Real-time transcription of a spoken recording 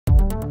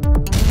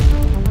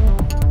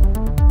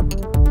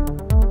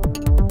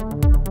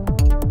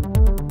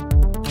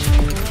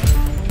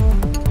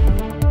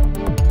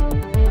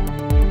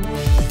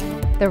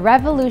the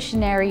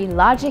revolutionary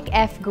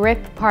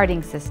LOGIQ-F-GRIP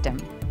parting system.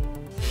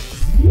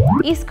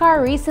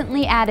 Iscar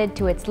recently added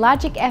to its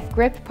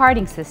LOGIQ-F-GRIP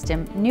parting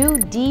system new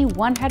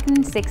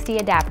D160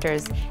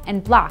 adapters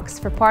and blocks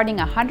for parting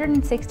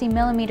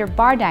 160mm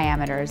bar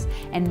diameters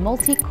and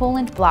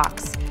multi-coolant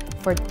blocks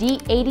for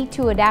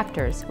D82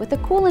 adapters with a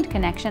coolant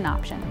connection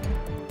option.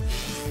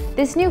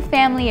 This new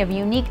family of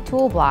unique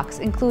tool blocks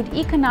include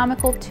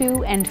economical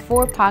 2 and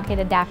 4 pocket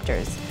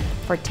adapters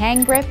for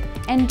TANG-GRIP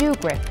and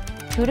DO-GRIP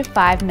 2 to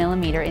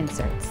 5mm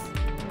inserts.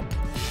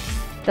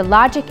 The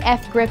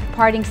LOGIQ-F-GRIP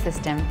parting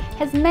system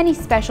has many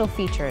special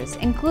features,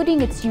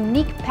 including its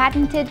unique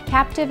patented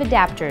captive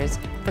adapters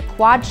for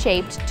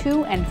quad-shaped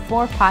 2 and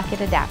 4 pocket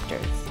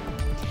adapters.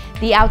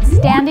 The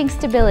outstanding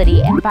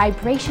stability and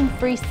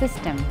vibration-free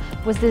system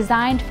was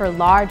designed for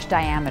large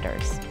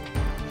diameters.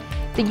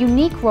 The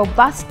unique,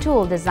 robust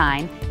tool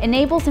design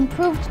enables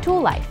improved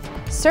tool life,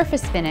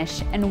 surface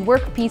finish, and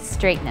workpiece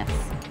straightness.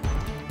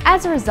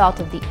 As a result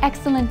of the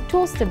excellent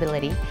tool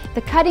stability,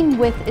 the cutting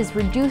width is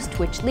reduced,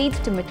 which leads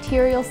to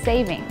material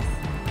savings.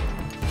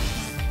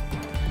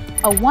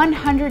 A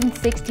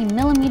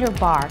 160mm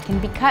bar can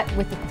be cut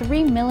with a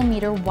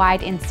 3mm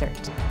wide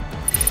insert.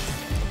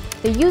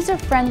 The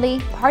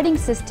user-friendly parting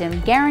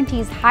system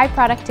guarantees high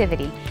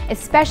productivity,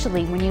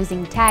 especially when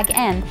using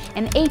TAG-N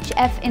and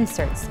HF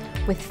inserts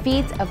with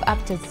feeds of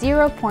up to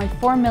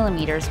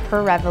 0.4mm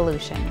per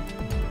revolution.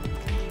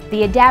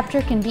 The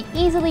adapter can be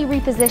easily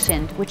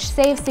repositioned, which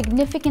saves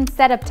significant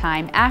setup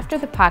time after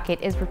the pocket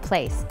is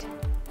replaced.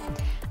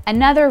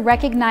 Another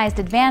recognized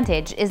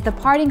advantage is the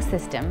parting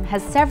system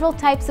has several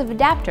types of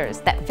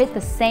adapters that fit the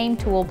same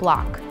tool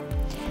block.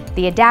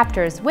 The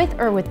adapters, with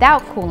or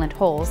without coolant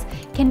holes,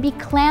 can be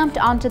clamped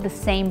onto the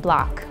same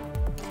block.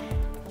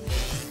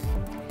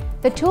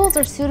 The tools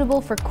are suitable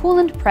for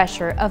coolant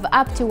pressure of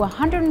up to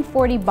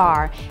 140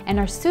 bar and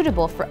are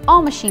suitable for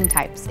all machine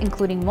types,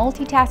 including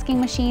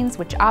multitasking machines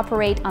which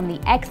operate on the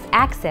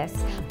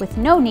X-axis with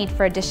no need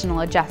for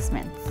additional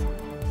adjustments.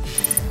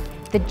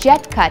 The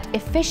JETCUT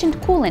efficient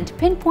coolant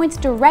pinpoints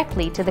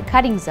directly to the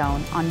cutting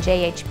zone on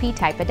JHP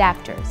type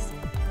adapters.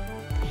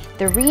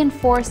 The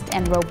reinforced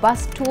and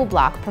robust tool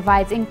block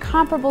provides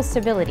incomparable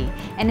stability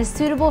and is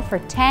suitable for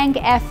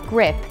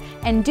TANG-F-GRIP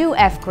and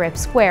DO-F-GRIP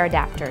square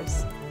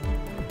adapters.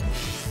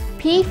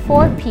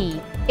 P4P,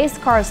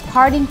 Iscar's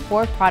parting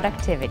for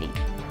productivity.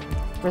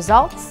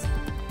 Results?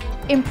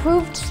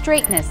 Improved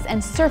straightness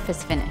and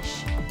surface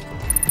finish.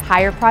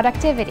 Higher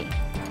productivity.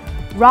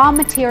 Raw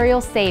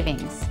material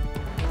savings.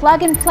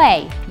 Plug and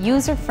play,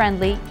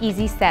 user-friendly,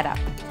 easy setup.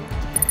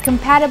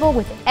 Compatible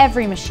with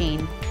every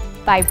machine,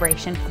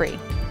 vibration-free.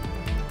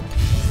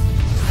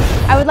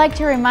 I would like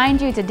to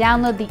remind you to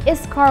download the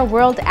Iscar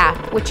World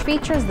app, which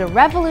features the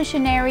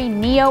revolutionary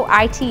Neo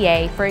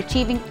ITA for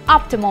achieving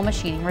optimal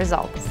machining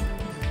results.